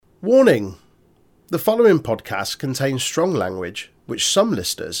Warning: the following podcast contains strong language which some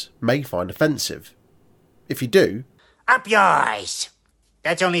listeners may find offensive. If you do, up yours!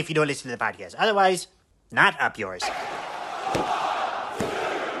 That's only if you don't listen to the podcast. Otherwise, not up yours.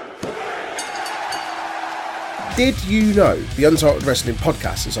 did you know the Untitled Wrestling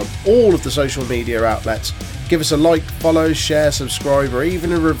Podcast is on all of the social media outlets? Give us a like, follow, share, subscribe, or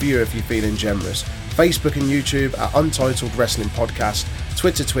even a review if you're feeling generous. Facebook and YouTube at Untitled Wrestling Podcast,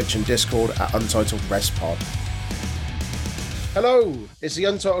 Twitter, Twitch and Discord at Untitled Rest Pod. Hello, it's the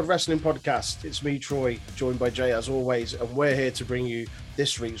Untitled Wrestling Podcast. It's me, Troy, joined by Jay as always, and we're here to bring you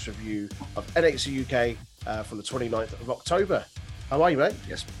this week's review of NXT UK from the 29th of October. How are you, mate?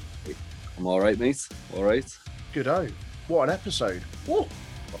 Yes, I'm all right, mate. All right. Good-o. What an episode. Whoa.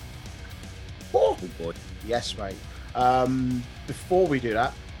 Oh, boy. Yes, mate. Before we do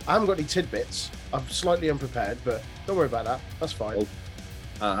that, I haven't got any tidbits. I'm slightly unprepared, but don't worry about that. That's fine.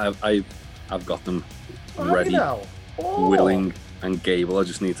 I've got them Oh, ready, now. Oh. willing and Gable. I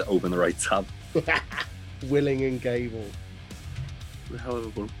just need to open the right tab. Willing and Gable. The hell of a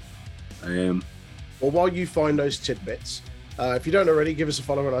one. Well, while you find those tidbits, if you don't already, give us a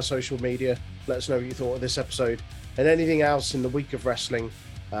follow on our social media. Let us know what you thought of this episode and anything else in the week of wrestling.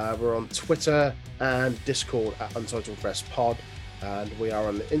 We're on Twitter and Discord at Untitled Rest Pod, and we are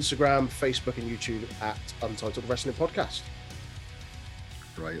on Instagram, Facebook, and YouTube at Untitled Wrestling Podcast.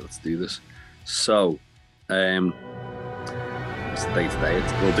 Right, let's do this. So, what's the date today?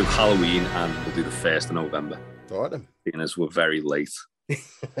 We'll do Halloween and we'll do the 1st of November. All right then. Seeing as we're very late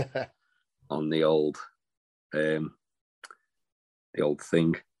on the old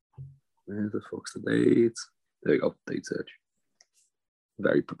thing. Where the fuck's the date? There you go, date search.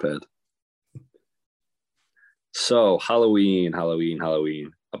 Very prepared. So, Halloween.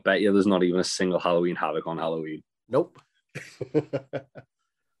 I bet you there's not even a single Halloween Havoc on Halloween. Nope. Let's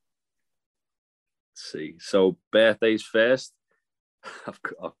see. So, birthdays first.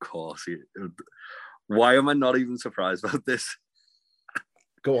 Of course. Why am I not even surprised about this?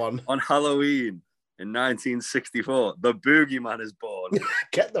 Go on. On Halloween in 1964, the Boogeyman is born.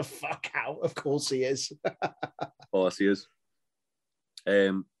 Get the fuck out. Of course he is. Of course he is.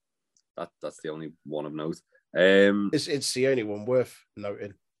 That's the only one of note. It's the only one worth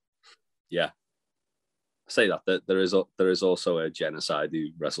noting. Yeah. I say that there is also a Genocide who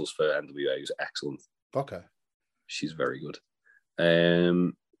wrestles for NWA who's excellent. Okay. She's very good.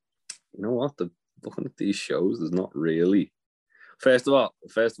 You know what? Looking at these shows, there's not really. First of all,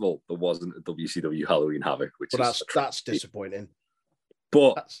 there wasn't a WCW Halloween Havoc, which that's disappointing.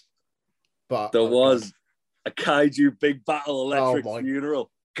 But there oh was a Kaiju Big Battle Electric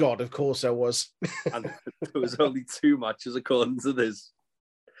Funeral. God, of course there was. And there was only 2 matches according to this.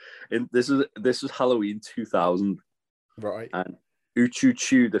 This was Halloween 2000. Right. And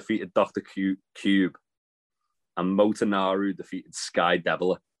Uchu defeated Dr. Cube. And Motonaru defeated Sky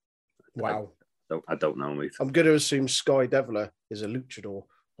Deviler. Wow. I don't know, mate. I'm going to assume Sky Deviler is a luchador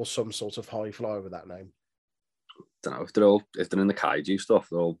or some sort of high flyer with that name. I don't know if they're in the Kaiju stuff,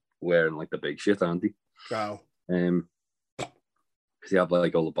 they're all wearing like the big shit, aren't they? Wow. Because they have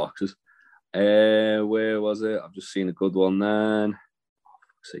like all the boxes. Where was it? I've just seen a good one then.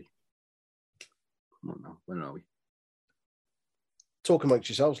 Let's see. Come on now. Where are we? Talk amongst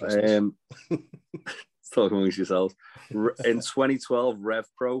yourselves, listeners. Talk amongst yourselves. In 2012, Rev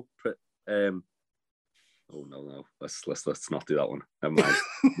Pro. Oh no! Let's not do that one.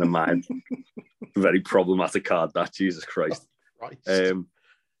 Never mind. Very problematic card. That Jesus Christ. Right.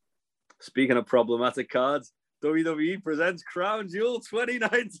 Speaking of problematic cards, WWE presents Crown Jewel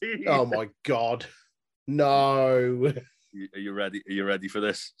 2019. Oh my God! No. Are you ready? Are you ready for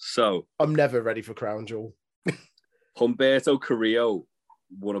this? So I'm never ready for Crown Jewel. Humberto Carrillo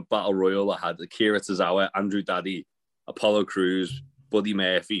won a battle royal that had Akira Tozawa, Andrew Daddy, Apollo Crews, Buddy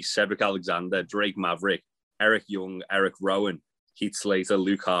Murphy, Cedric Alexander, Drake Maverick, Eric Young, Eric Rowan, Heath Slater,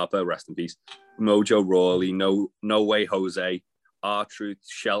 Luke Harper, rest in peace, Mojo Rawley, No Way Jose, R-Truth,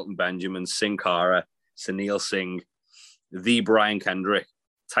 Shelton Benjamin, Sin Cara, Sunil Singh, the Brian Kendrick,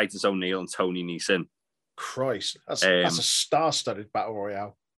 Titus O'Neil, and Tony Neeson. Christ, that's a star-studded battle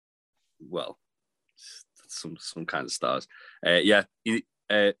royale. Well, some kind of stars.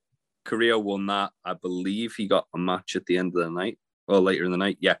 Carrillo won that. I believe he got a match at the end of the night. Or later in the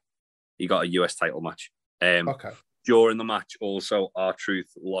night, yeah. He got a US title match. Okay. During the match, also,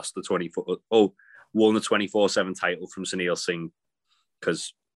 R-Truth lost the won the 24/7 title from Sunil Singh.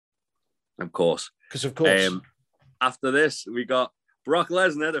 Because, of course. After this, we got Brock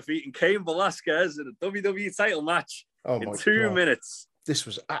Lesnar defeating Cain Velasquez in a WWE title match in 2 minutes. This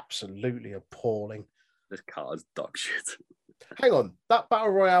was absolutely appalling. This card's dog shit. Hang on, that battle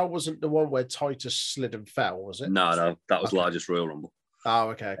royale wasn't the one where Titus slid and fell, was it? No, that was Okay. largest Royal Rumble. Oh,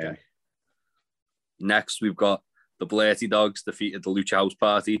 okay. Next, we've got the Blatty Dogs defeated the Lucha House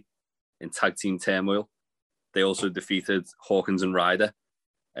Party in tag team turmoil. They also defeated Hawkins and Ryder.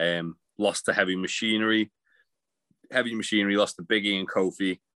 Lost to Heavy Machinery. Heavy Machinery lost to Big E and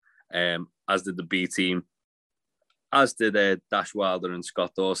Kofi, as did the B team, as did Dash Wilder and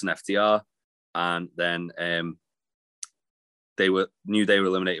Scott Dawson, FTR. And then New Day were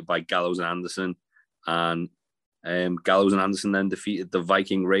eliminated by Gallows and Anderson. And Gallows and Anderson then defeated the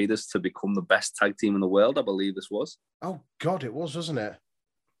Viking Raiders to become the best tag team in the world, I believe this was. Oh, God, it was, wasn't it?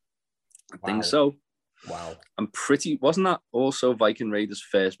 I think so. Wow. Wasn't that also Viking Raiders'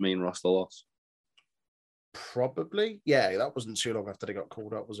 first main roster loss? Probably. Yeah, that wasn't too long after they got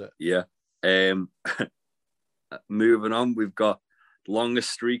called up, was it? Yeah. Moving on, we've got longest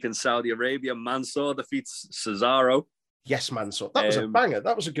streak in Saudi Arabia. Mansoor defeats Cesaro. Yes, Mansoor. That was a banger.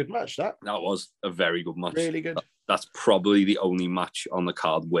 That was a good match, that was a very good match. Really good. That's probably the only match on the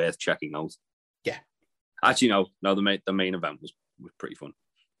card worth checking out. Yeah. Actually, no, the main event was pretty fun.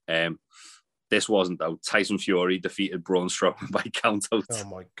 This wasn't, though. Tyson Fury defeated Braun Strowman by count out. Oh,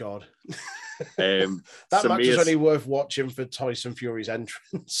 my God. That match is only worth watching for Tyson Fury's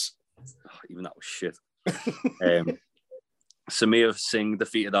entrance. Even that was shit. Samir Singh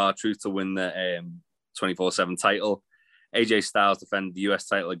defeated R-Truth to win the 24/7 title. AJ Styles defended the US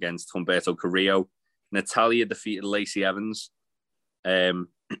title against Humberto Carrillo. Natalya defeated Lacey Evans. Was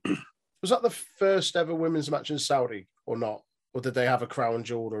that the first ever women's match in Saudi or not? Or did they have a crown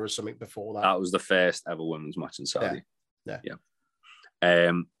jewel or something before that? That was the first ever women's match in Saudi.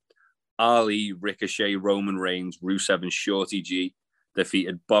 Yeah. Ali, Ricochet, Roman Reigns, Rusev, and Shorty G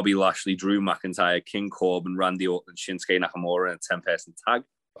defeated Bobby Lashley, Drew McIntyre, King Corbin, Randy Orton, and Shinsuke Nakamura in a 10-person tag.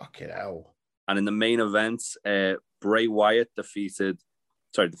 Fucking hell. And in the main event, Bray Wyatt the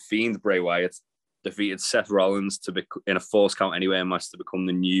Fiend Bray Wyatt defeated Seth Rollins in a Falls Count Anywhere match to become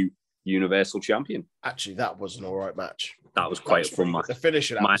the new Universal Champion. Actually, that was an all right match. That was quite a fun match. The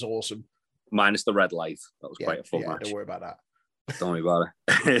finish of that was awesome. Minus the red light. That was quite a fun match. Don't worry about that. Don't worry about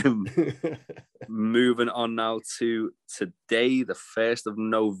it. Moving on now to today, the 1st of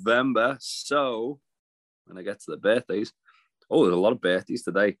November. So, when I get to the birthdays, there's a lot of birthdays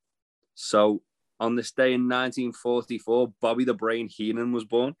today. So, on this day in 1944, Bobby the Brain Heenan was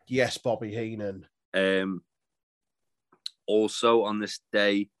born. Yes, Bobby Heenan. Also on this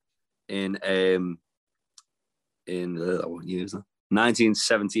day in what year is that?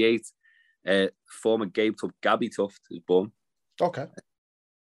 1978, former Gabe Tuft, Gabby Tuft is born. Okay.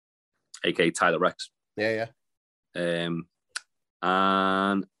 AKA Tyler Rex. Yeah. And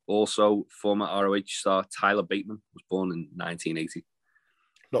also former ROH star Tyler Bateman was born in 1980.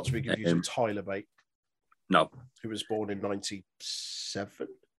 Not to be confused with Tyler Bate. No. Who was born in 97?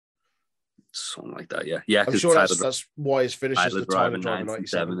 Something like that, yeah. I'm sure that's why his finish is the Tyler Driver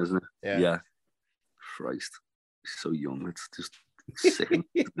 97, isn't it? Yeah. Christ. He's so young. It's just sickening.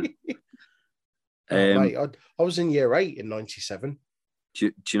 Mate, I was in year 8 in 97.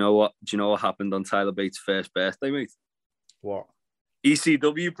 Do you know what? Do you know what happened on Tyler Bates' first birthday, mate? What?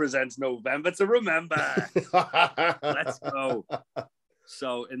 ECW presents November to Remember. Let's go.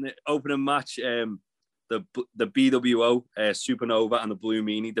 So in the opening match, the BWO Supernova and the Blue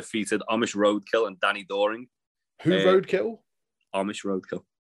Meanie defeated Amish Roadkill and Danny Doring. Who Roadkill? Amish Roadkill.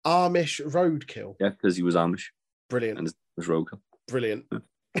 Amish Roadkill. Yeah, because he was Amish. Brilliant. And it was Roadkill. Brilliant.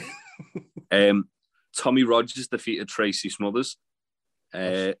 Tommy Rogers defeated Tracy Smothers.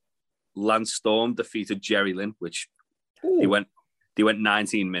 Lance Storm defeated Jerry Lynn, which he went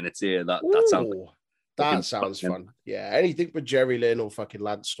 19 minutes here. That sounds fun. Yeah, anything but Jerry Lynn or fucking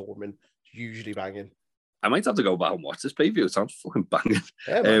Lance Storm is usually banging. I might have to go back and watch this pay-per-view. It sounds fucking banging.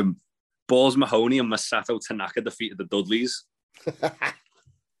 Yeah, Balls Mahoney and Masato Tanaka defeated the Dudleys.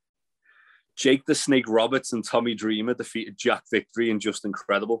 Jake the Snake Roberts and Tommy Dreamer defeated Jack Victory and Just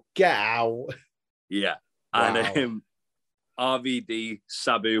Incredible. Get out. Yeah. Wow. And RVD,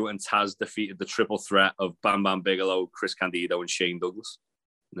 Sabu, and Taz defeated the triple threat of Bam Bam Bigelow, Chris Candido, and Shane Douglas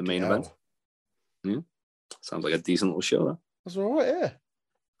in the main event. Yeah. Sounds like a decent little show, that. That's all right, yeah.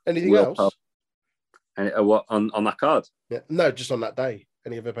 Anything else? What on that card? Yeah. No, just on that day.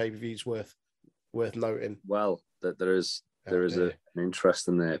 Any other pay-per-views worth noting? Well, there is an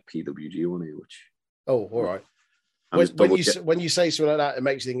interesting PWG one here, which... Oh, all right. When you say something like that, it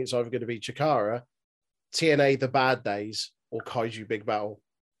makes you think it's either going to be Chikara, TNA The Bad Days, or Kaiju Big Battle.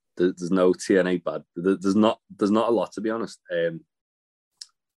 There's no TNA bad. There's not a lot, to be honest.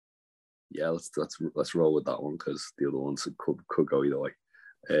 Yeah, let's roll with that one because the other ones could go either way.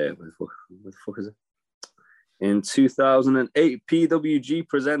 Where the fuck is it? In 2008, PWG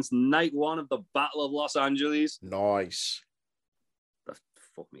presents Night 1 of the Battle of Los Angeles. Nice.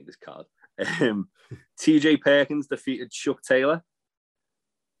 Fuck me, this card. TJ Perkins defeated Chuck Taylor.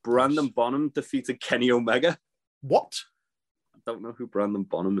 Brandon Bonham defeated Kenny Omega. What? I don't know who Brandon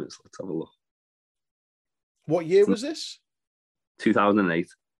Bonham is. Let's have a look. What year was this? 2008.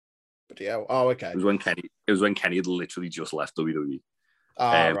 Bloody hell. Oh, okay. It was when Kenny had literally just left WWE.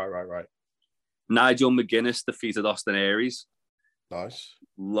 Right. Nigel McGuinness defeated Austin Aries. Nice.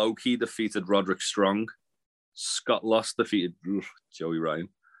 Loki defeated Roderick Strong. Scott Lost defeated Joey Ryan.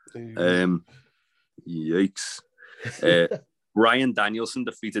 Yikes. Ryan Danielson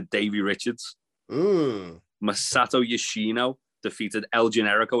defeated Davey Richards. Masato Yoshino defeated El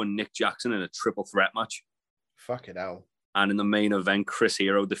Generico and Nick Jackson in a triple threat match. Fucking hell. And in the main event, Chris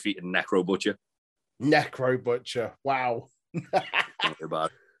Hero defeated Necro Butcher. Wow. Not too bad.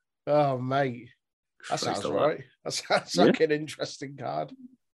 Oh, mate. That sounds right. That sounds like an interesting card.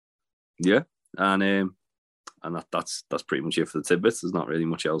 Yeah. And that's pretty much it for the tidbits. There's not really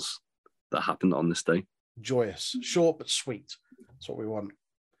much else that happened on this day. Joyous. Short but sweet. That's what we want.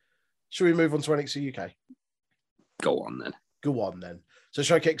 Should we move on to NXT UK? Go on then. So the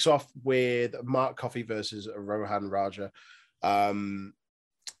show kicks off with Mark Coffey versus Rohan Raja.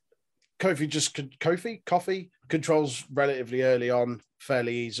 Coffey controls relatively early on,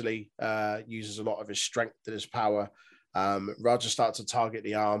 fairly easily, uses a lot of his strength and his power. Raja starts to target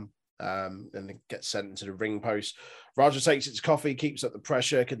the arm and then gets sent into the ring post. Raja takes it to Coffey, keeps up the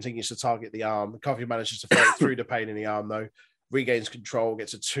pressure, continues to target the arm. Coffey manages to fight through the pain in the arm, though. Regains control,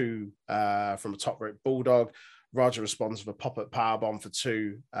 gets a 2 from a top rope bulldog. Raja responds with a pop-up powerbomb for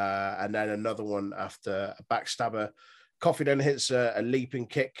 2, and then another one after a backstabber. Coffey then hits a leaping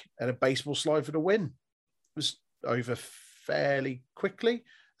kick and a baseball slide for the win. It was over fairly quickly.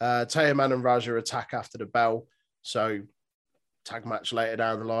 Teoman and Raja attack after the bell. So tag match later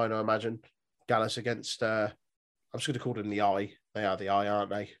down the line, I imagine. Gallus against, I'm just going to call them the Eye. They are the Eye,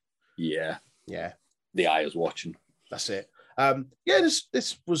 aren't they? Yeah. Yeah. The Eye is watching. That's it.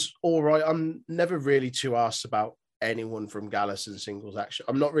 This was all right. I'm never really too asked about anyone from Gallus in singles action.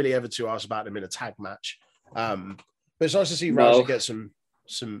 I'm not really ever too asked about them in a tag match. But it's nice to see Raja get some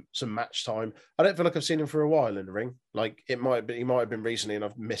match time. I don't feel like I've seen him for a while in the ring. Like he might have been recently, and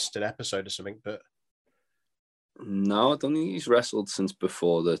I've missed an episode or something. But no, I don't think he's wrestled since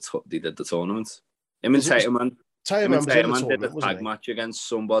before they did the tournament. Him and Teoman did a tag match against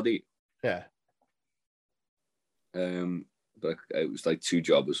somebody. Yeah. But it was like 2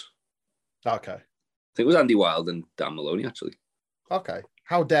 jobbers. Okay. I think it was Andy Wilde and Dan Maloney, actually. Okay.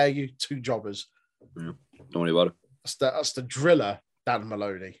 How dare you, 2 jobbers? Yeah. Don't worry about it. That's the driller, Dan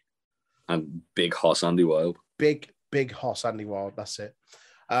Maloney. And Big Hoss Andy Wilde. Big Hoss Andy Wilde, that's it.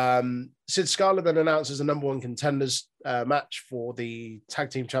 Sid Scala then announces the number 1 contenders match for the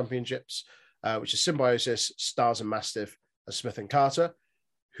Tag Team Championships, which is Symbiosis, Stars and Mastiff, and Smith and Carter.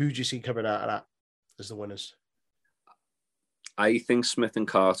 Who do you see coming out of that as the winners? I think Smith and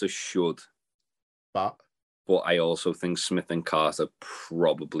Carter should. But I also think Smith and Carter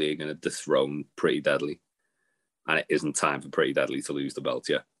probably are going to dethrone Pretty Deadly. And it isn't time for Pretty Deadly to lose the belt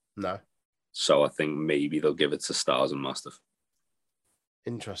yet. No. So I think maybe they'll give it to Stars and Mastiff.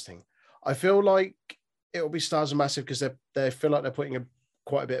 Interesting. I feel like it'll be Stars and Mastiff because they feel like they're putting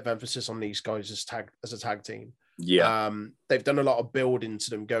quite a bit of emphasis on these guys as a tag team. Yeah. They've done a lot of building to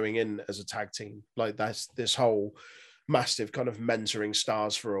them going in as a tag team. Like that's this whole Mastiff kind of mentoring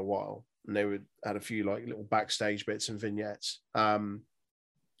Stars for a while. And they had a few like little backstage bits and vignettes. So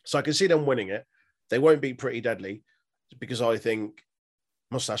I can see them winning it. They won't be Pretty Deadly because I think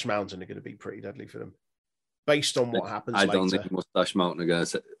Mustache Mountain are going to be Pretty Deadly for them. Based on what happens later. I don't think Mustache Mountain are going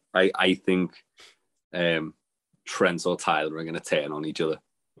to... I think Trent or Tyler are going to turn on each other.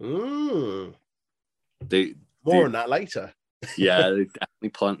 More on that later. Yeah,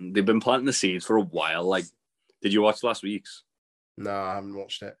 they've been planting the seeds for a while. Like, did you watch last week's? No, I haven't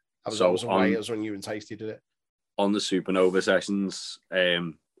watched it. I was away. It was when you and Tasty did it. On the Supernova sessions,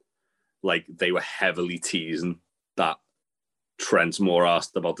 like they were heavily teasing that Trent's more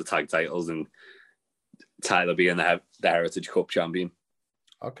asked about the tag titles and Tyler being the Heritage Cup champion.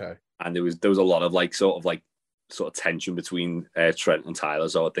 Okay. And there was a lot of sort of tension between Trent and Tyler.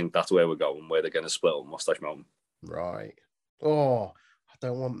 So I think that's where we're going, where they're going to split on Mustache Mountain. Right. Oh, I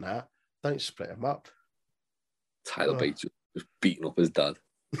don't want that. Don't split them up. Tyler Bates was beating up his dad.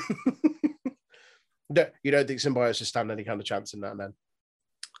 You don't think Symbiosis stand any kind of chance in that then?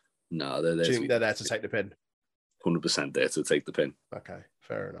 No, they're there. Do you think they're there to take the pin? 100% there to take the pin. Okay,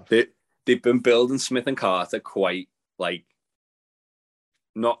 fair enough. They've been building Smith and Carter quite like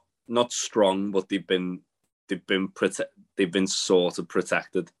not strong, but they've been they've been sort of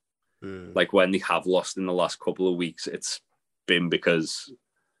protected. Like when they have lost in the last couple of weeks, it's been because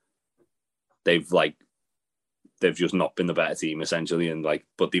they've just not been the better team essentially, and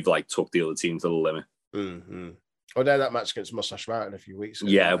but they've took the other team to the limit. Oh, no, that match against Mustache Mountain a few weeks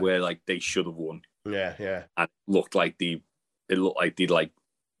ago. Yeah, where they should have won. Yeah. And it looked like they'd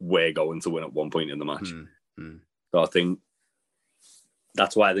were going to win at one point in the match. So I think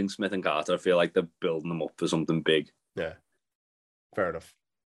that's why I think Smith and Carter, I feel like they're building them up for something big. Yeah. Fair enough.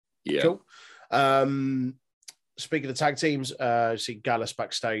 Yeah. Cool. Speaking of tag teams, see Gallus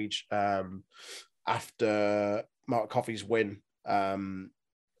backstage after Mark Coffey's win, and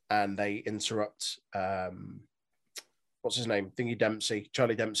they interrupt what's his name?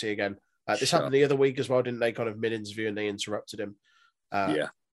 Charlie Dempsey again. This happened the other week as well, didn't they? Kind of mid-interview, and they interrupted him. Yeah.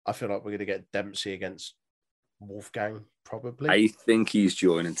 I feel like we're going to get Dempsey against Wolfgang, probably. I think he's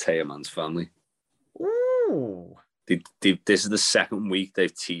joining Teoman's family. Ooh. This is the second week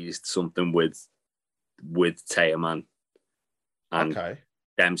they've teased something with Teoman and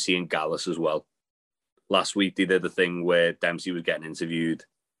Dempsey and Gallus as well. Last week they did the thing where Dempsey was getting interviewed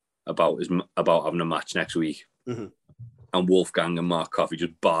about having a match next week, and Wolfgang and Mark Coffey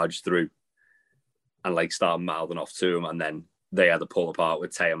just barged through and started mouthing off to him, and then they had to pull apart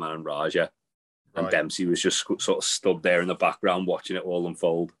with Teoman and Raja, and Dempsey was just sort of stood there in the background watching it all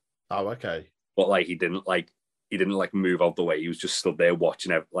unfold. Oh, okay. But he didn't move out the way. He was just stood there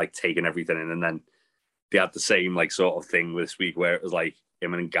watching it, taking everything in. And then they had the same sort of thing this week where it was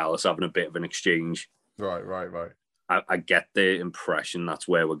him and Gallus having a bit of an exchange. Right. I get the impression that's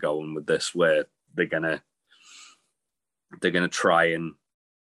where we're going with this, where they're gonna try and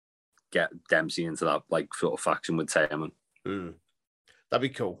get Dempsey into that sort of faction with Teoman. That'd be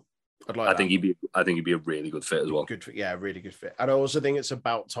cool. I think he'd be a really good fit as well. Good fit, yeah, really good fit. And I also think it's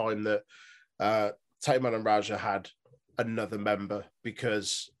about time that Teoman and Raja had another member,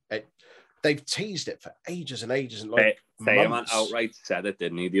 because they've teased it for ages and ages and Teoman outright said it,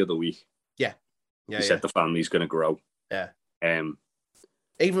 didn't he, the other week? Yeah. He said the family's going to grow. Yeah.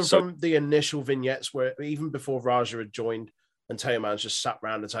 Even from the initial vignettes, where even before Raja had joined, and Teoman's just sat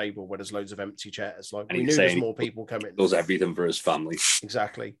round the table where there's loads of empty chairs. We knew there's more people coming. Does everything for his family.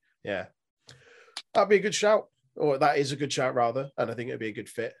 Exactly. Yeah. That'd be a good shout. Or that is a good shout, rather. And I think it'd be a good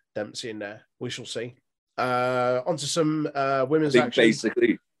fit. Dempsey in there. We shall see. Onto some women's action.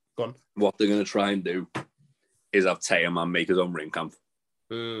 Basically, what they're going to try and do is have Teoman make his own ring camp.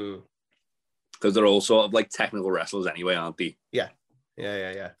 Because they're all sort of technical wrestlers anyway, aren't they? Yeah.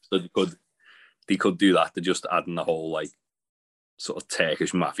 So they could do that. They're just adding the whole sort of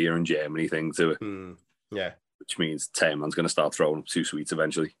Turkish mafia and Germany thing to it. Yeah. Which means Teoman's going to start throwing up 2 sweets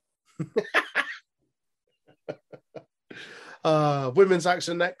eventually. Women's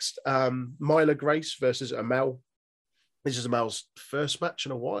action next. Myla Grace versus Amel. This is Amel's first match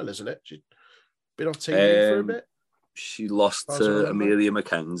in a while, isn't it? She's been off TV for a bit. She lost to Amelia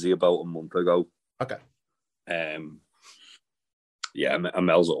McKenzie about a month ago. Okay. Yeah,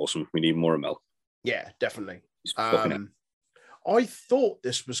 Amel's awesome. We need more Amel. Yeah, definitely. I thought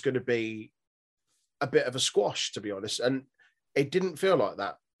this was going to be a bit of a squash, to be honest, and it didn't feel like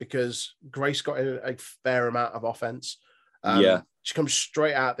that, because Grace got in a fair amount of offense. She comes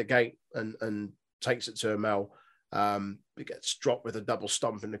straight out the gate and takes it to Amel. It gets dropped with a double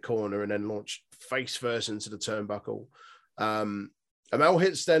stomp in the corner and then launched face first into the turnbuckle. Amel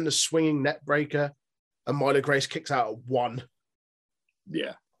hits then the swinging net breaker, and Myla Grace kicks out at 1.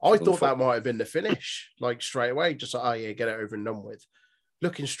 Yeah. I thought that might have been the finish, straight away, just get it over and done with.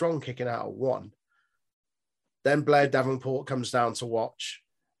 Looking strong, kicking out at 1. Then Blair Davenport comes down to watch.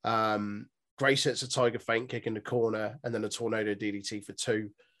 Grace hits a tiger feint kick in the corner, and then a tornado DDT for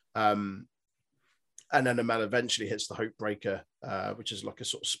 2. And then Amel eventually hits the Hope Breaker, which is a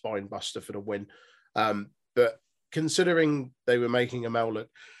sort of spine buster for the win. But considering they were making Amel look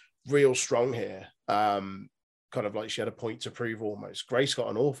real strong here, kind of she had a point to prove almost, Grace got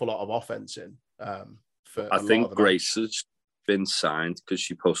an awful lot of offense in. I think Grace has been signed because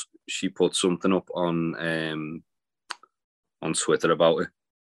she put something up on Twitter about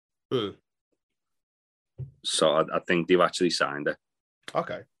it. So I think they've actually signed her.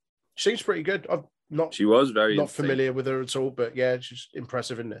 Okay. Seems pretty good. She was very not familiar with her at all, but yeah, she's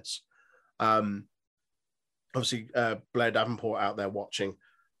impressive in this. Obviously, Blair Davenport out there watching.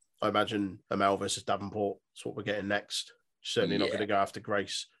 I imagine Amel versus Davenport is what we're getting next. Certainly not going to go after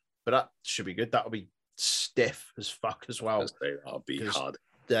Grace, but that should be good. That'll be stiff as fuck as well. That'll be hard.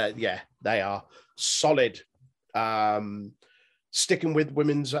 They are solid. Sticking with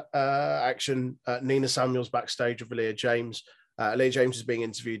women's action, Nina Samuels backstage with Aaliyah James. Aaliyah James is being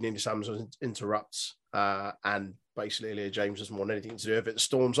interviewed. Nina Samuels interrupts. and basically Leah James doesn't want anything to do with it.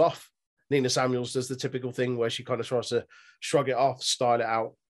 Storms off. Nina Samuels does the typical thing where she kind of tries to shrug it off, style it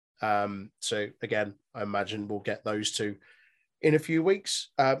out. So again, I imagine we'll get those two in a few weeks.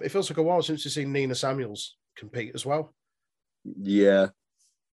 It feels like a while since we've seen Nina Samuels compete as well. Yeah.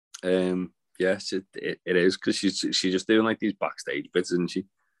 Yes, it is, because she's just doing like these backstage bits, isn't she?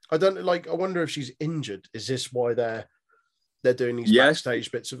 I wonder if she's injured. Is this why they're doing these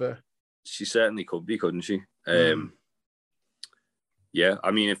backstage bits of her? She certainly could be, couldn't she? Yeah,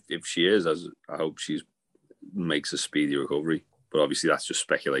 I mean, if she is, I hope she makes a speedy recovery. But obviously, that's just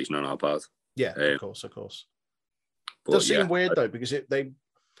speculation on our part. Yeah, of course. It But does seem weird though, because it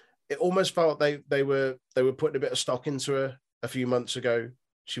almost felt they were putting a bit of stock into her a few months ago.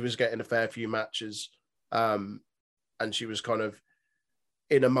 She was getting a fair few matches, and she was kind of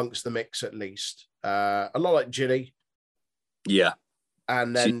in amongst the mix at least. A lot like Ginny. Yeah.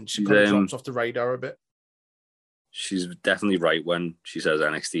 And then she kind of drops off the radar a bit. She's definitely right when she says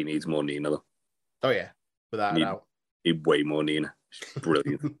NXT needs more Nina, though. Oh, yeah. Without a doubt. Need way more Nina. She's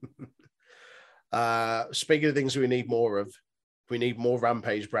brilliant. Speaking of things we need more of, we need more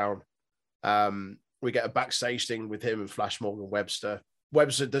Rampage Brown. We get a backstage thing with him and Flash Morgan Webster.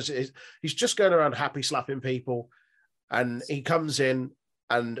 Webster he's just going around happy slapping people, and he comes in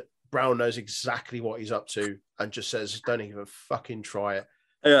and Brown knows exactly what he's up to and just says, don't even fucking try it.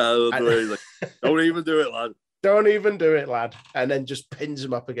 Yeah, he's like, don't even do it, lad. Don't even do it, lad. And then just pins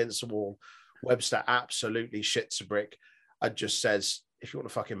him up against the wall. Webster absolutely shits a brick and just says, if you want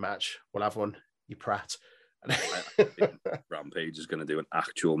a fucking match, we'll have one, you prat. I think Rampage is going to do an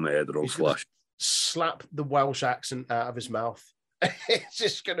actual murder on Flash. Slap the Welsh accent out of his mouth. It's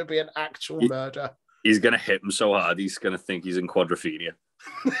just going to be an actual murder. He's going to hit him so hard, he's going to think he's in Quadrophenia.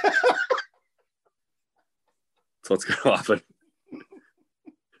 That's what's going to happen.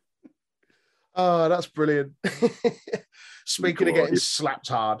 Oh, that's brilliant. Speaking of getting slapped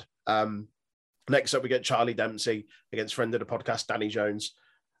hard, next up we get Charlie Dempsey against friend of the podcast, Danny Jones.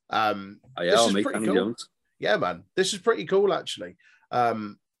 I'll make Danny Jones. Yeah, man. This is pretty cool, actually.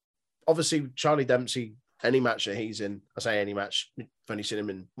 Obviously, Charlie Dempsey, any match that he's in, I say any match, I've only seen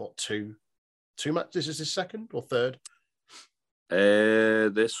him in, two matches? This is his second or third?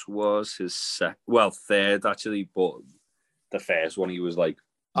 This was his third, actually, but the first one he was like...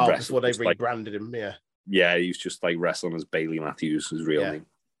 Oh, before they rebranded him, yeah. Yeah, he was just like wrestling as Bailey Matthews, his real name.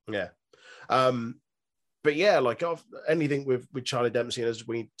 Yeah. But yeah, like anything with Charlie Dempsey, as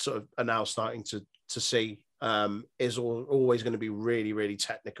we sort of are now starting to see, is always going to be really, really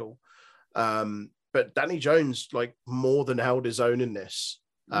technical. But Danny Jones, like, more than held his own in this,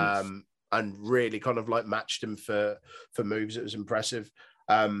 and really kind of like matched him for moves. It was impressive.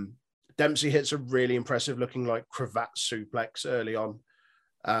 Dempsey hits a really impressive looking like cravat suplex early on.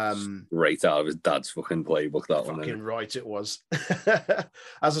 Right out of his dad's fucking playbook, that one. Fucking right it was.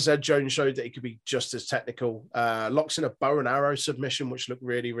 As I said, Jones showed that he could be just as technical. Locks in a bow and arrow submission, which looked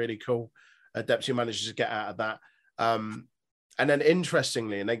really, really cool. Dempsey manages to get out of that. And then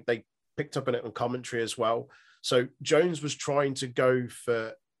interestingly, and they picked up on it on commentary as well. So Jones was trying to go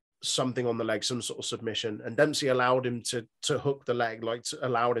for something on the leg, some sort of submission, and Dempsey allowed him to hook the leg,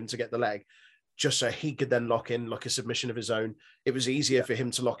 allowed him to get the leg, just so he could then lock in like a submission of his own. It was easier for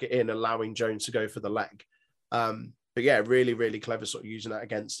him to lock it in, allowing Jones to go for the leg. But yeah, really, really clever sort of using that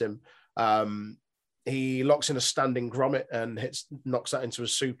against him. He locks in a standing grommet and knocks that into a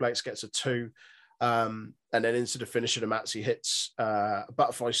suplex, gets a 2. And then into the finish of the match, he hits a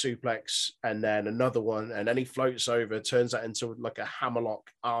butterfly suplex and then another one. And then he floats over, turns that into like a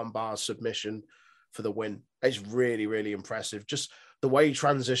hammerlock armbar submission for the win. It's really, really impressive. Just the way he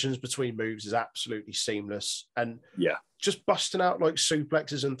transitions between moves is absolutely seamless. And just busting out like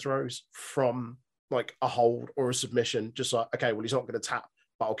suplexes and throws from like a hold or a submission, just like, okay, well, he's not going to tap,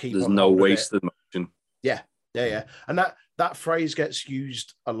 but I'll keep. There's no wasted motion. Yeah. And that phrase gets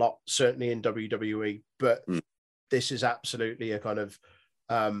used a lot, certainly in WWE, but this is absolutely a kind of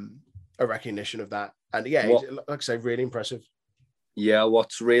a recognition of that. And like I say, really impressive. Yeah,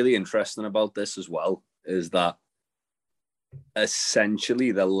 what's really interesting about this as well is that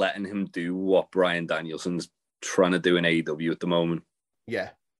essentially they're letting him do what Bryan Danielson's trying to do in AEW at the moment. Yeah.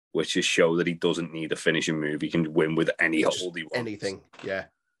 Which is show that he doesn't need a finishing move. He can win with any hold he wants. Anything. Yeah.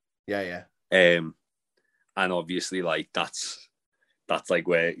 And obviously, like that's like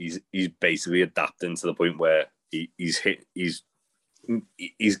where he's basically adapting to the point where he's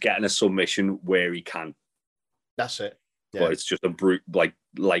getting a submission where he can. That's it. Yeah. But it's just a brute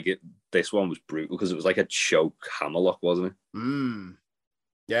this one was brutal because it was like a choke hammerlock, wasn't it?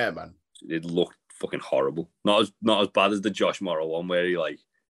 Yeah, man. It looked fucking horrible. Not as bad as the Josh Morrow one where he like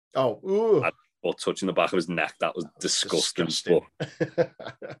foot touching the back of his neck. That was disgusting. Disgusting.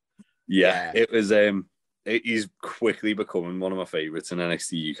 Yeah, it was. He's quickly becoming one of my favourites in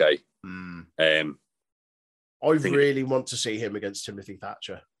NXT UK. I really want to see him against Timothy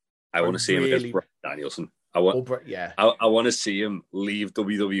Thatcher. I want to see him against Bryan Danielson. I want to see him leave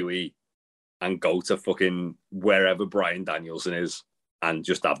WWE and go to fucking wherever Bryan Danielson is and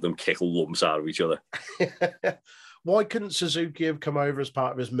just have them kick lumps out of each other. Why couldn't Suzuki have come over as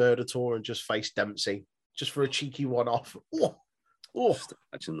part of his murder tour and just face Dempsey just for a cheeky one-off? Just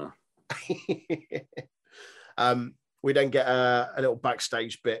imagine that. We then get a little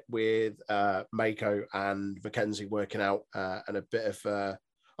backstage bit with Mako and Mackenzie working out and a bit of...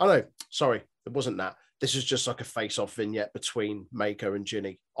 sorry, it wasn't that. This is just like a face-off vignette between Mako and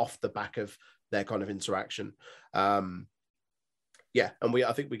Ginny off the back of their kind of interaction. And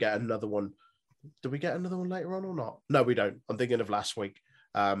I think we get another one. Do we get another one later on or not? No, we don't. I'm thinking of last week.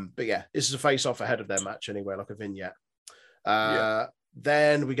 But yeah, this is a face-off ahead of their match anyway, like a vignette.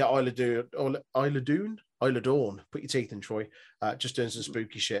 Then we get Isla Dawn. Put your teeth in, Troy. Just doing some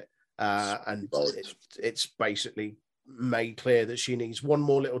spooky shit. And it's basically made clear that she needs one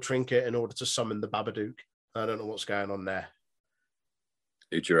more little trinket in order to summon the Babadook. I don't know what's going on there.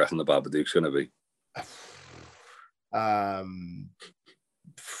 Who do you reckon the Babadook's going to be? I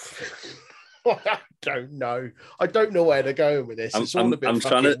don't know. I don't know where they're going with this. It's all a bit I'm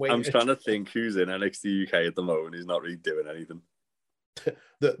trying to think who's in NXT UK at the moment. He's not really doing anything.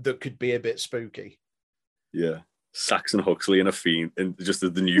 that could be a bit spooky. Yeah. Saxon Huxley and a Fiend, and just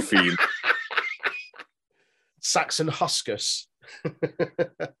as the new Fiend. Saxon Huskus.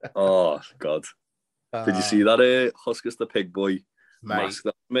 Oh, God. Did you see that Huskus the Pig Boy mask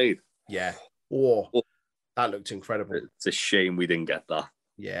that was made? Yeah. That looked incredible. It's a shame we didn't get that.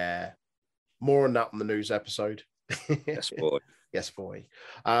 Yeah. More on that on the news episode. Yes, boy. Yes, boy.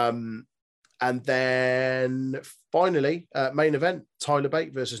 And then finally, main event, Tyler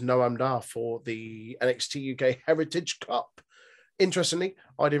Bate versus Noam Dar for the NXT UK Heritage Cup. Interestingly,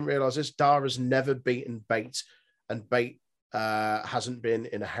 I didn't realize this. Dar has never beaten Bate, and Bate hasn't been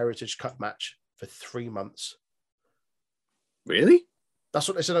in a Heritage Cup match for 3 months. Really? That's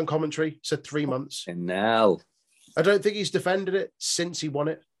what they said on commentary. Said 3 months. And now, I don't think he's defended it since he won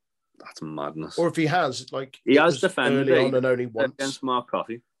it. That's madness. Or if he has, like he has defended early on and only once against Mark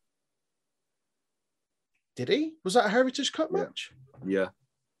Coffey. Did he? Was that a Heritage Cup match? Yeah.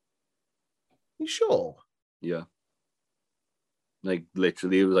 You sure? Yeah. Like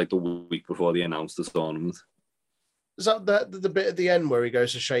literally, it was like the week before they announced the tournament. Is that the bit at the end where he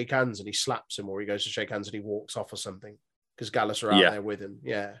goes to shake hands and he slaps him, or he goes to shake hands and he walks off or something? Because Gallus are out there with him.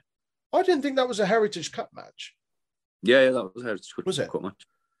 Yeah. I didn't think that was a Heritage Cup match. Yeah, that was a Heritage Cup, was it? Cup match.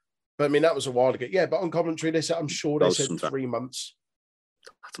 But I mean, that was a while ago. Yeah, but on commentary, they said, I'm sure they said 3 months.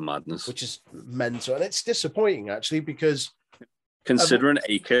 That's madness. Which is mental. And it's disappointing, actually, because... Considering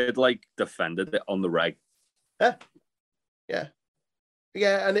A-Kid, like, defended it on the reg. Yeah. Yeah.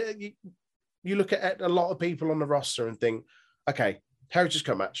 Yeah, and you look at a lot of people on the roster and think, okay, Heritage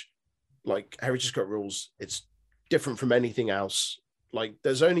Cup match, like, Heritage Cup rules, it's different from anything else. Like,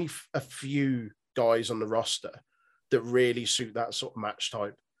 there's only a few guys on the roster that really suit that sort of match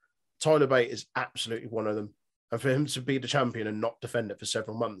type. Tyler Bate is absolutely one of them. And for him to be the champion and not defend it for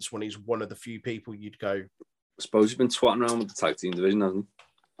several months when he's one of the few people you'd go... I suppose he's been twatting around with the tag team division, hasn't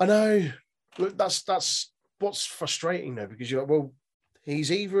he? I know. Look, that's what's frustrating, though, because you're like, well,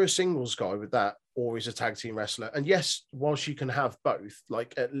 he's either a singles guy with that or he's a tag team wrestler. And yes, whilst you can have both,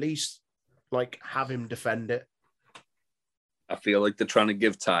 like, at least, like, have him defend it. I feel like they're trying to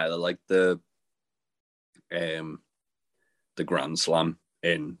give Tyler, like, the Grand Slam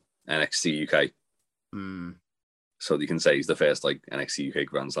in NXT UK. So you can say he's the first, like, NXT UK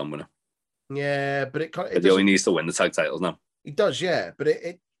Grand Slam winner. Yeah, but he only needs to win the tag titles now. He does, yeah, but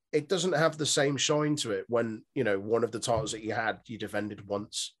it doesn't have the same shine to it when, you know, one of the titles that you had, you defended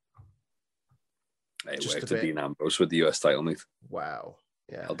once. It worked to Dean Ambrose with the US title, mate. Wow.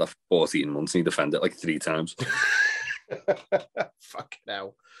 Yeah. Held that for 14 months and he defended it like 3 times. Fucking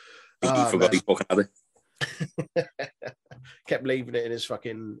hell. He forgot he fucking had it. Kept leaving it in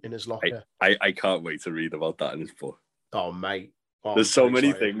his locker. I can't wait to read about that in his book. Oh, mate. Oh, there's so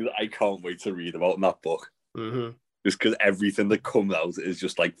many things I can't wait to read about in that book. Mm-hmm. Just because everything that comes out is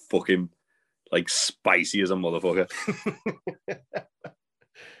just like fucking like spicy as a motherfucker.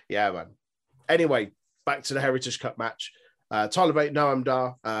 Yeah, man. Anyway, back to the Heritage Cup match. Tyler Bate, Noam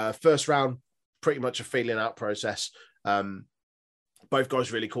Dar. First round, pretty much a feeling out process. Both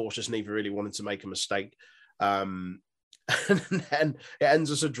guys really cautious, neither really wanted to make a mistake. And then it ends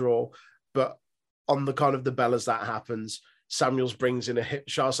as a draw. But on the kind of the bell as that happens, Samuels brings in a hip.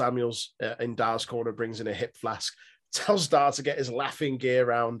 Shah Samuels in Dar's corner brings in a hip flask, tells Dar to get his laughing gear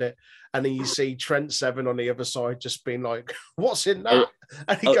around it. And then you see Trent Seven on the other side just being like, what's in that?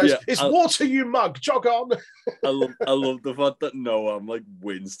 And he goes, it's water, you mug, jog on. I love the fact that Noam like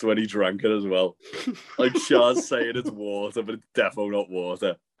winced when he drank it as well. Like Shah's saying it's water, but it's definitely not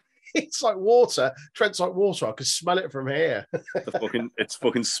water. It's like water. Trent's like water. I can smell it from here. It's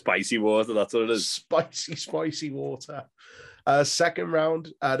fucking spicy water. That's what it is. Spicy water. Second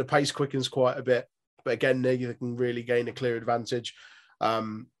round, the pace quickens quite a bit. But again, there you can really gain a clear advantage.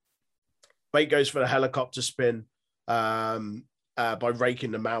 Bate goes for the helicopter spin by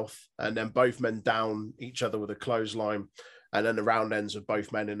raking the mouth, and then both men down each other with a clothesline. And then the round ends of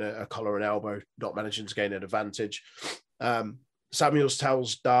both men in a collar and elbow, not managing to gain an advantage. Samuels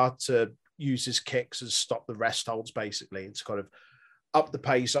tells Dar to use his kicks and stop the rest holds, basically, and to kind of up the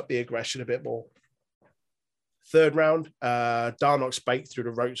pace, up the aggression a bit more. Third round, Dar knocks Bate through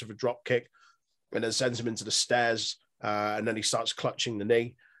the ropes with a drop kick and then sends him into the stairs, and then he starts clutching the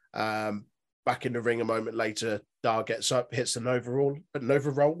knee. Back in the ring a moment later, Dar gets up, hits an overroll,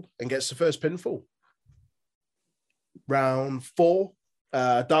 and gets the first pinfall. Round 4,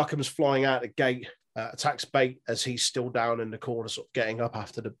 Dar comes flying out the gate, attacks Bate as he's still down in the corner, sort of getting up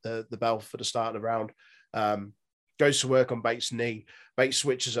after the bell for the start of the round. Goes to work on Bate's knee. Bate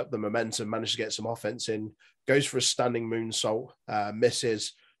switches up the momentum, manages to get some offense in, goes for a standing moonsault,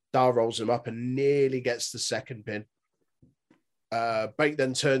 misses. Dar rolls him up and nearly gets the second pin. Bate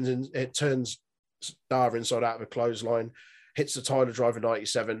then turns Dar inside out of a clothesline, hits the Tyler Driver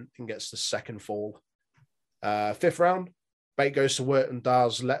 97 and gets the second fall. Fifth round, Bate goes to work on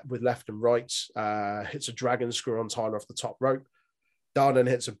Dar's with left and right, hits a dragon screw on Tyler off the top rope. Dar then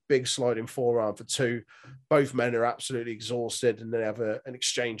hits a big sliding forearm for 2. Both men are absolutely exhausted, and they have an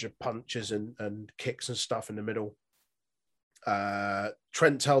exchange of punches and kicks and stuff in the middle.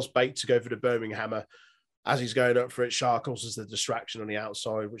 Trent tells Bate to go for the Birmingham Hammer. As he's going up for it, Shah causes the distraction on the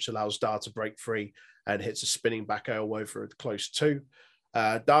outside, which allows Dar to break free and hits a spinning back elbow for a close 2.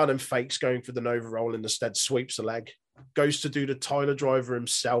 Dar then fakes going for the Nova roll and instead sweeps the leg. Goes to do the Tyler Driver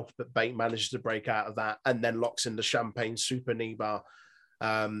himself, but Bate manages to break out of that and then locks in the Champagne Super Knee Bar.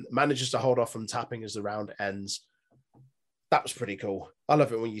 Manages to hold off from tapping as the round ends. That was pretty cool. I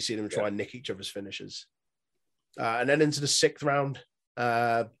love it when you see them try and nick each other's finishes. And then into the 6th round,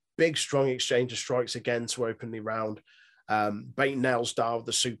 big strong exchange of strikes again to open the round. Bate nails Dar with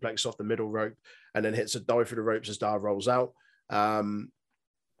the suplex off the middle rope and then hits a dive through the ropes as Dar rolls out.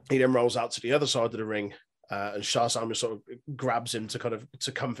 He then rolls out to the other side of the ring, and Shah Samuel sort of grabs him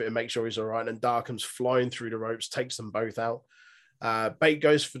to comfort and make sure he's all right. And Dar comes flying through the ropes, takes them both out. Bate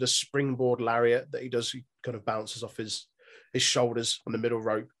goes for the springboard lariat that he does. He kind of bounces off his shoulders on the middle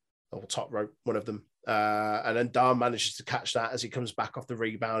rope or top rope, one of them. And then Dar manages to catch that as he comes back off the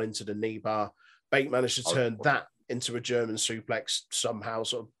rebound into the knee bar. Bate managed to turn that into a German suplex, somehow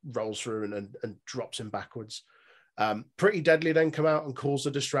sort of rolls through and drops him backwards. Pretty Deadly then come out and cause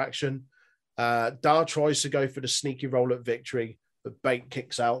the distraction. Dar tries to go for the sneaky roll at victory, but Bate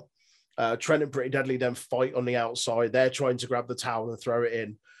kicks out. Trent and Pretty Deadly then fight on the outside. They're trying to grab the towel and throw it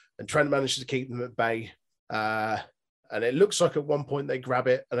in, and Trent manages to keep them at bay. And it looks like at one point they grab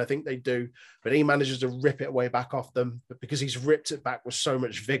it, and I think they do, but he manages to rip it away back off them. But because he's ripped it back with so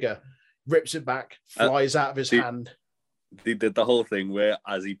much vigor, rips it back, flies out of his hand. They did the whole thing where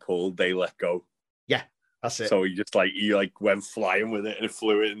as he pulled, they let go. Yeah, that's it. So he went flying with it and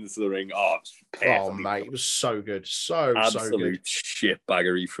flew it into the ring. Oh, mate, it was so good. So absolute good.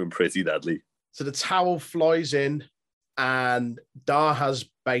 Shitbaggery from Pretty Deadly. So the towel flies in, and Dar has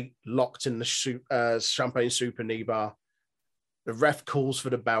Bate locked in the Champagne Super Knee Bar. The ref calls for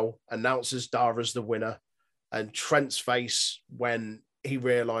the bell, announces Dar as the winner, and Trent's face when he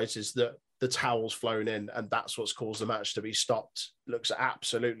realizes that the towel's flown in and that's what's caused the match to be stopped looks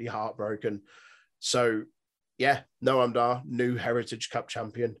absolutely heartbroken. So, yeah, Noam Dar, new Heritage Cup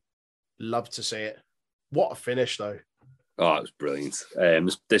champion. Love to see it. What a finish, though. Oh, it was brilliant.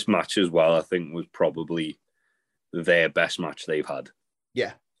 This match as well, I think, was probably their best match they've had.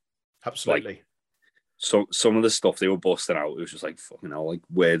 Yeah, absolutely. So some of the stuff they were busting out, it was just like, fucking hell, like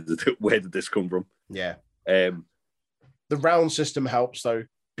where did this come from? Yeah. The round system helps though,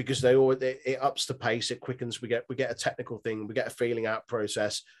 because it ups the pace, it quickens. We get a technical thing, we get a feeling out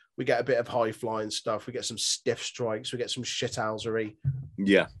process, we get a bit of high flying stuff, we get some stiff strikes, we get some shithousery.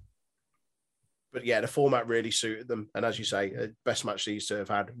 Yeah. But yeah, the format really suited them, and as you say, best match these two have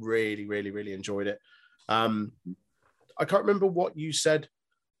had. Really, really, really enjoyed it. I can't remember what you said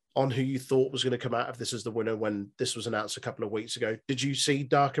on who you thought was going to come out of this as the winner when this was announced a couple of weeks ago. Did you see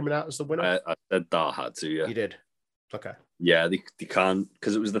Dar coming out as the winner? I said Dar had to, yeah. You did? Okay. Yeah, they can't,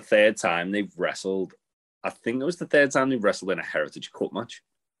 because it was the third time they've wrestled. I think it was the third time they've wrestled in a Heritage Cup match.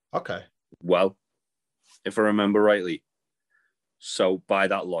 Okay. Well, if I remember rightly. So by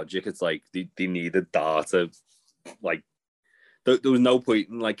that logic, it's like they needed Dar to, like, there was no point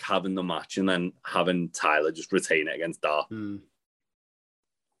in like having the match and then having Tyler just retain it against Dar.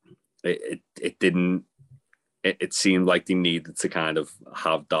 It didn't. It seemed like they needed to kind of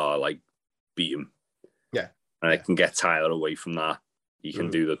have Dar like beat him. Yeah. And it can get Tyler away from that. He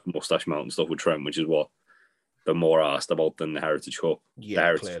can do the Mustache Mountain stuff with Trent, which is what they're more asked about than the Heritage Cup. Yeah, the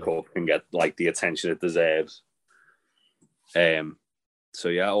Heritage Cup can get like the attention it deserves. So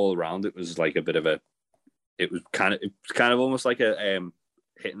yeah, all around it was like a bit of a. It was kind of almost like a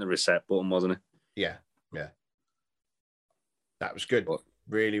hitting the reset button, wasn't it? Yeah. That was good. But,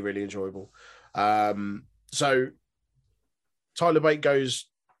 really, really enjoyable. So Tyler Bate goes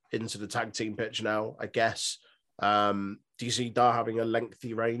into the tag team pitch now, I guess. Do you see Dar having a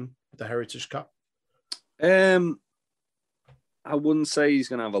lengthy reign with the Heritage Cup? I wouldn't say he's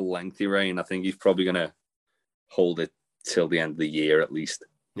going to have a lengthy reign. I think he's probably going to hold it till the end of the year at least.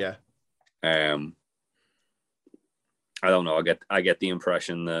 Yeah. I don't know. I get the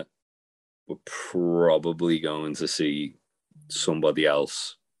impression that we're probably going to see somebody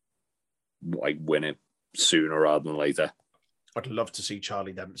else like win it sooner rather than later. I'd love to see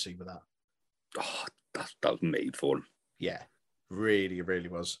Charlie Dempsey with that. Oh, that was made for him. Yeah, really, really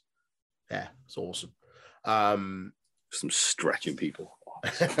was. Yeah, it's awesome. Some stretching people.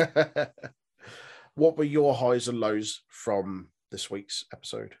 What were your highs and lows from this week's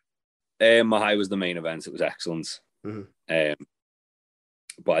episode? My high was the main event. It was excellent. But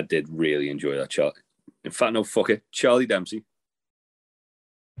I did really enjoy that. In fact, no, fuck it. Charlie Dempsey.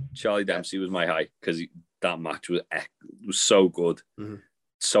 Charlie Dempsey was my high because that match was so good.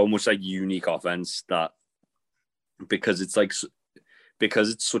 So much like unique offense that because it's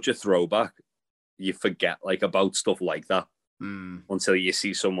such a throwback, you forget like about stuff like that until you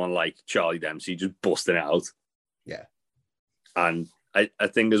see someone like Charlie Dempsey just busting it out. Yeah. And I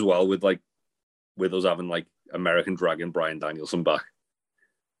think as well with us having like American Dragon Bryan Danielson back,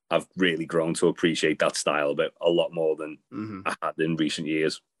 I've really grown to appreciate that style a lot more than I had in recent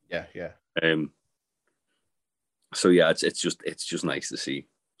years. Yeah. So yeah, it's just nice to see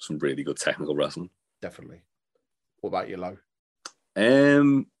some really good technical wrestling. Definitely. What about your low?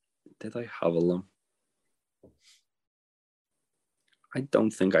 Did I have a low? I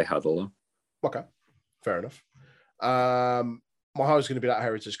don't think I had a low. Okay, fair enough. My high was going to be that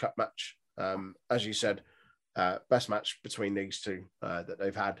Heritage Cup match. As you said, best match between these two that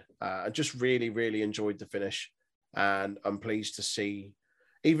they've had. I just really, really enjoyed the finish. And I'm pleased to see,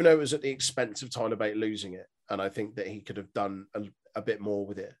 even though it was at the expense of Tyler Bate losing it, and I think that he could have done a bit more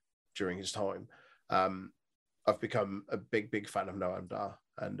with it during his time, I've become a big fan of Noam Dar.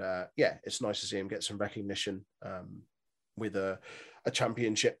 And yeah, it's nice to see him get some recognition with a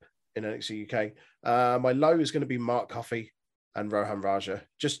championship in NXT UK. My low is going to be Mark Coffey and Rohan Raja.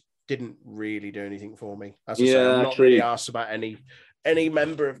 Just didn't really do anything for me. As I say, I'm not really asked about any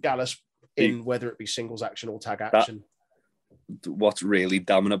member of Gallus in whether it be singles action or tag action. What's really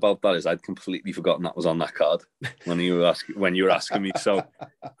damning about that is I'd completely forgotten that was on that card when you were asking me. So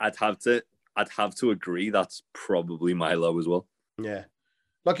I'd have to agree that's probably my low as well. Yeah.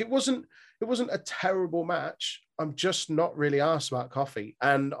 Like it wasn't a terrible match. I'm just not really asked about Coffey.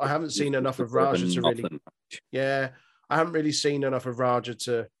 And I haven't seen enough of Raja to really I haven't really seen enough of Raja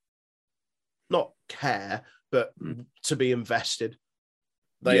to not care, but to be invested.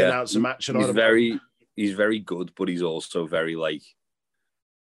 They announced a match and he's very good, but he's also very like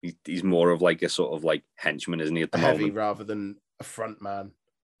he's more of like a sort of like henchman, isn't he, at the moment? Rather than a front man.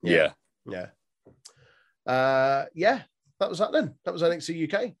 Yeah. That was that then. That was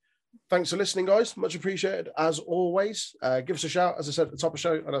NXT UK. Thanks for listening, guys. Much appreciated as always. Give us a shout, as I said at the top of the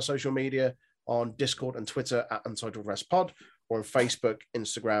show, on our social media on Discord and Twitter at Untitled Rest Pod, or on Facebook,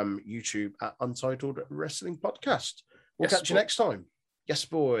 Instagram, YouTube at Untitled Wrestling Podcast. We'll catch you next time. Yes,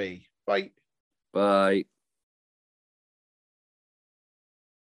 boy. Bye. Bye.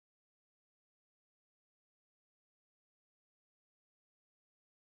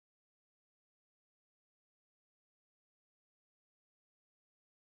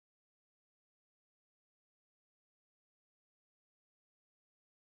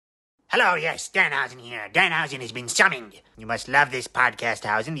 Hello, yes, Danhausen here. Danhausen has been summoned. You must love this podcast,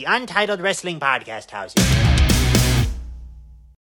 Hausen, the Untitled Wrestling Podcast, Hausen.